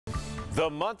The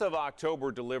month of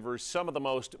October delivers some of the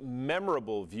most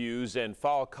memorable views and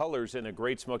fall colors in the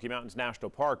Great Smoky Mountains National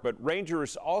Park, but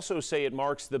rangers also say it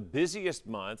marks the busiest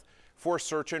month for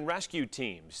search and rescue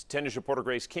teams. 10 News reporter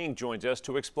Grace King joins us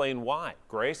to explain why.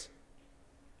 Grace?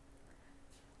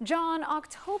 John,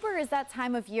 October is that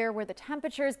time of year where the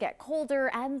temperatures get colder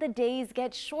and the days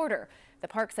get shorter. The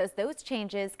park says those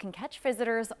changes can catch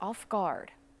visitors off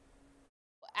guard.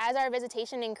 As our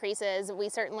visitation increases, we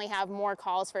certainly have more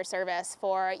calls for service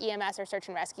for EMS or search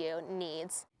and rescue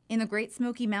needs. In the Great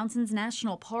Smoky Mountains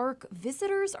National Park,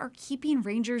 visitors are keeping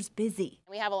rangers busy.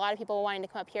 We have a lot of people wanting to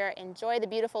come up here, enjoy the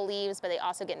beautiful leaves, but they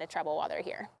also get into trouble while they're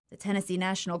here. The Tennessee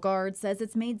National Guard says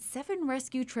it's made 7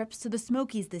 rescue trips to the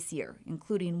Smokies this year,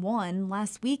 including one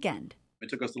last weekend. It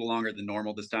took us a little longer than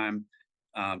normal this time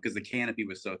because the canopy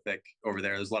was so thick over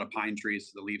there. There's a lot of pine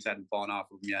trees, so the leaves hadn't fallen off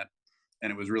of them yet,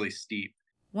 and it was really steep.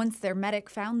 Once their medic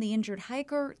found the injured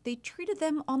hiker, they treated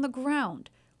them on the ground,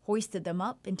 hoisted them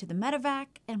up into the medevac,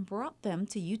 and brought them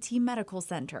to UT Medical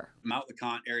Center. Mount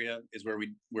LeConte area is where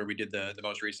we did the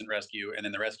most recent rescue, and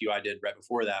then the rescue I did right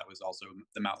before that was also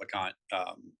the Mount LeConte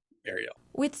area.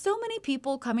 With so many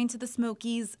people coming to the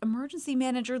Smokies, emergency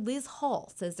manager Liz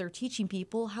Hall says they're teaching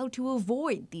people how to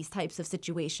avoid these types of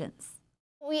situations.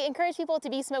 We encourage people to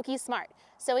be Smoky smart.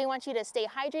 So we want you to stay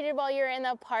hydrated while you're in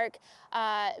the park,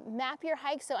 map your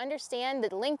hike, so understand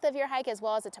the length of your hike as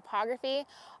well as the topography.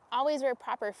 Always wear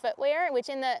proper footwear, which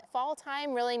in the fall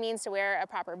time really means to wear a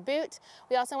proper boot.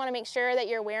 We also want to make sure that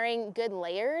you're wearing good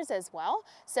layers as well.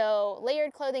 So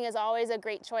layered clothing is always a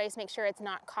great choice. Make sure it's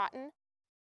not cotton.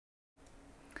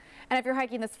 And if you're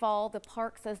hiking this fall, the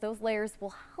park says those layers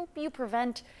will help you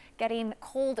prevent getting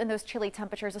cold in those chilly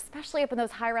temperatures, especially up in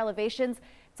those higher elevations.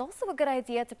 It's also a good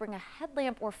idea to bring a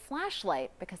headlamp or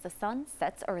flashlight because the sun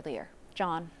sets earlier.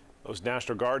 John. Those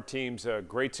National Guard teams, a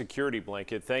great security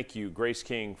blanket. Thank you, Grace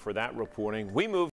King, for that reporting. We move